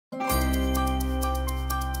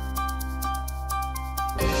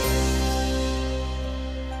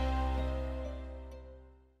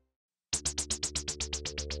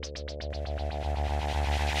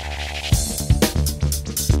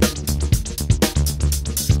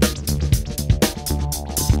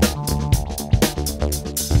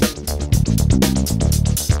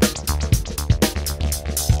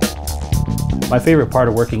My favorite part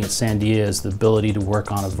of working at Sandia is the ability to work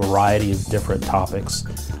on a variety of different topics.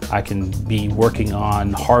 I can be working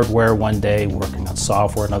on hardware one day, working on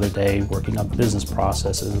software another day, working on business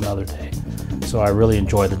processes another day. So I really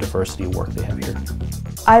enjoy the diversity of work they have here.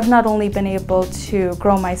 I've not only been able to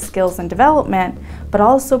grow my skills and development, but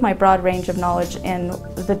also my broad range of knowledge in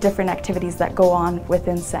the different activities that go on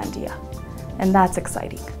within Sandia. And that's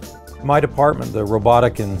exciting. My department, the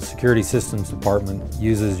Robotic and Security Systems Department,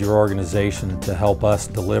 uses your organization to help us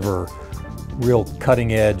deliver real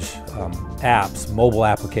cutting-edge apps, mobile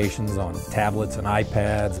applications on tablets and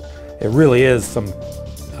iPads. It really is some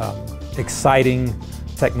exciting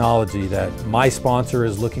technology that my sponsor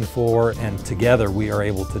is looking for, and together we are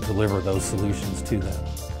able to deliver those solutions to them.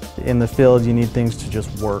 In the field, you need things to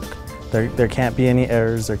just work. There can't be any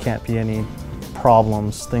errors, there can't be any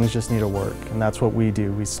problems. Things just need to work, and that's what we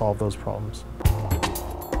do. We solve those problems.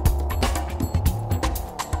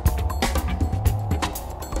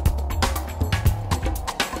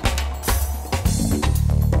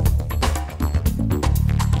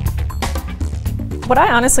 What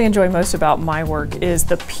I honestly enjoy most about my work is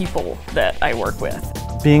the people that I work with.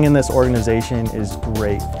 Being in this organization is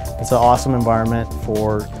great. It's an awesome environment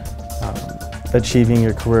for achieving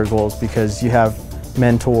your career goals because you have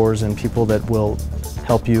mentors and people that will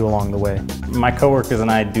help you along the way. My coworkers and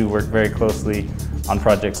I do work very closely on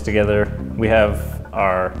projects together. We have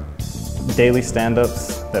our daily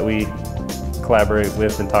stand-ups that we collaborate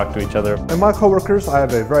with and talk to each other. And my coworkers, I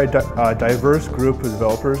have a very diverse group of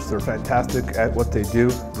developers. They're fantastic at what they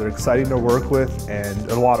do. They're exciting to work with and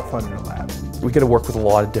a lot of fun in the lab. We get to work with a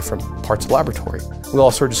lot of different parts of the laboratory. We all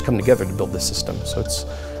sort of just come together to build this system, so it's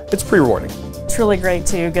pretty rewarding. It's really great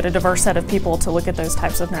to get a diverse set of people to look at those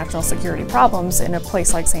types of national security problems in a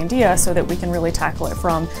place like Sandia so that we can really tackle it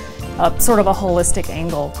from sort of a holistic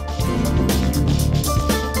angle.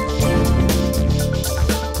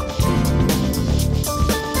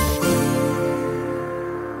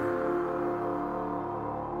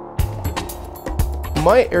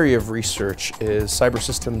 My area of research is cyber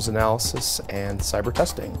systems analysis and cyber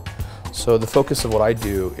testing. So the focus of what I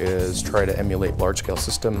do is try to emulate large-scale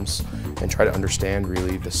systems and try to understand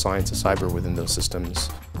really the science of cyber within those systems.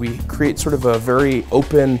 We create sort of a very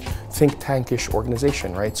open think tank-ish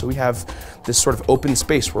organization, right? So we have this sort of open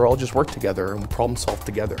space where we all just work together and we problem solve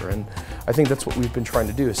together. And I think that's what we've been trying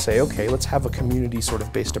to do, is say, okay, let's have a community sort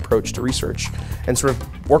of based approach to research and sort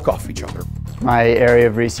of work off each other. My area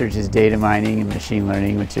of research is data mining and machine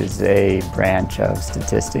learning, which is a branch of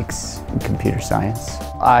statistics and computer science.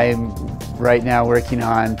 I'm right now working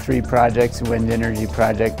on 3 projects: a wind energy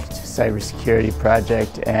project, cybersecurity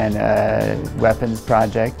project, and a weapons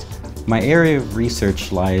project. My area of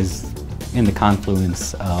research lies in the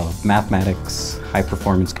confluence of mathematics,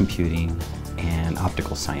 high-performance computing, and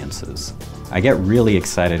optical sciences. I get really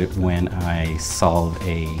excited when I solve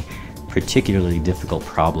a particularly difficult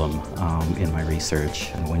problem in my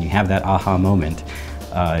research. And when you have that aha moment,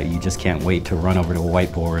 you just can't wait to run over to a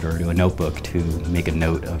whiteboard or to a notebook to make a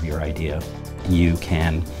note of your idea. You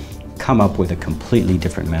can come up with a completely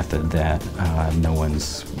different method that no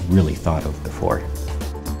one's really thought of before.